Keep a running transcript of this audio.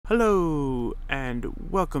Hello, and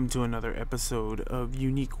welcome to another episode of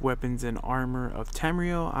Unique Weapons and Armor of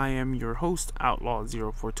Tamriel. I am your host,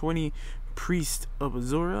 Outlaw0420, Priest of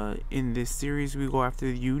Azura. In this series, we go after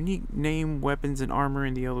the unique name, weapons, and armor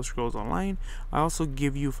in the Elder Scrolls Online. I also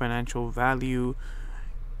give you financial value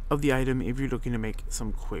of the item if you're looking to make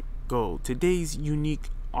some quick gold. Today's unique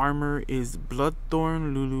armor is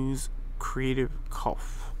BLOODTHORN LILOU'S Curative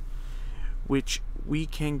Coif, which we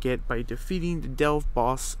can get by defeating the Delve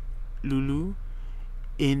boss Lulu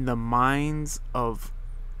in the mines of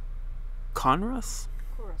KHURAS,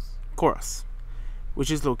 which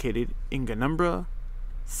is located in Glenumbra,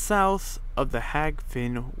 south of the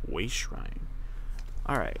Hagfin Waste Shrine.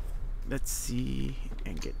 Alright, let's see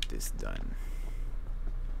and get this done.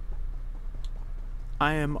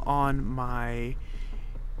 I am on my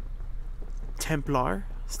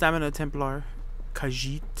Stamina Templar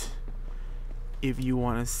Khajiit. If you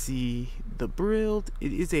want to see the build,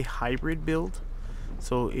 it is a hybrid build,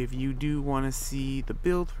 so if you do want to see the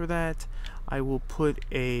build for that, I will put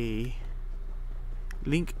a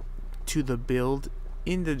link to the build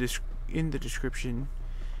in the description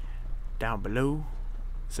down below,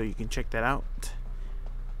 so you can check that out.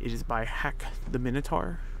 It is by Hack the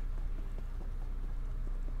Minotaur.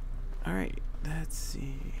 Alright, let's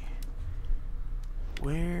see,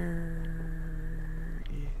 where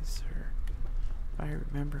is her? I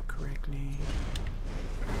remember correctly.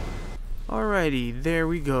 Alrighty, there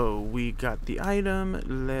we go. We got the item.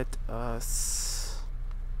 Let us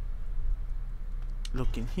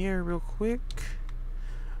look in here real quick.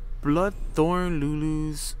 BLOODTHORN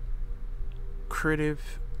LILOU'S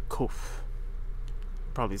Curative Coif.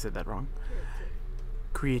 Probably said that wrong.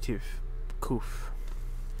 Curative Coif.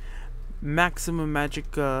 Maximum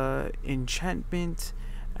Magicka enchantment.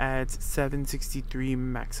 Adds 763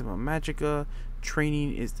 maximum magicka.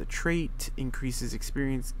 Training is the trait. Increases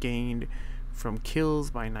experience gained from kills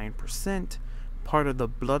by 9%. Part of the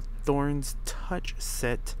BLOODTHORN'S touch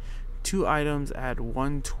set. 2 items add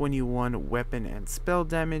 121 weapon and spell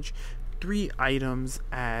damage. 3 items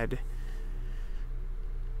add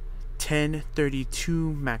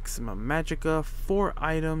 1032 maximum magicka. 4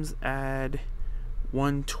 items add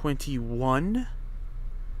 121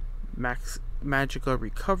 magicka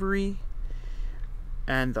recovery,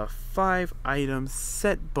 and the 5 item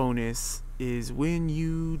set bonus is when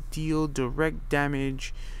you deal direct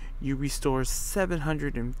damage, you restore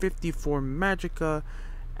 754 magicka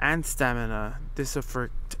and stamina. This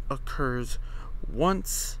effect occurs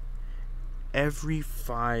once every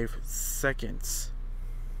 5 seconds.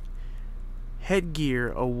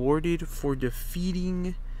 Headgear awarded for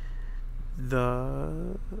defeating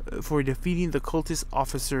the cultist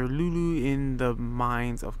officer Lulu in the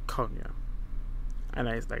mines of KHURAS. And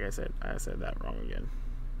I said that wrong again.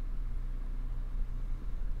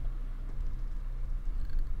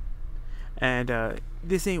 And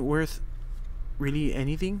this ain't worth really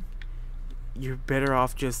anything. You're better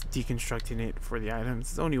off just deconstructing it for the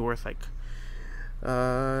items. It's only worth like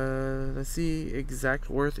let's see, exact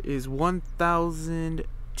worth is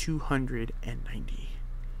 1,290.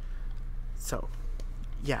 So,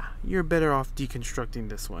 yeah, you're better off deconstructing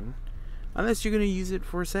this one. Unless you're going to use it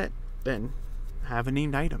for a set, then have a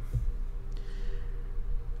named item.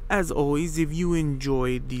 As always, if you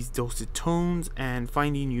enjoyed these dulcet tones and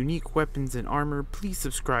finding unique weapons and armor, please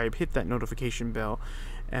subscribe, hit that notification bell,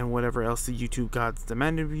 and whatever else the YouTube gods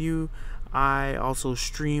demand of you. I also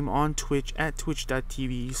stream on Twitch at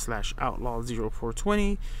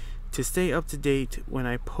twitch.tv/outlaw0420 to stay up to date when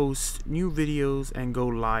I post new videos and go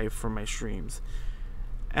live for my streams.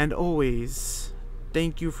 And always,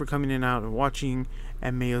 thank you for coming in out and watching,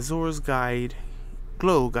 and may Azura's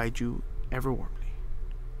glow guide you ever warmly.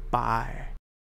 Bye.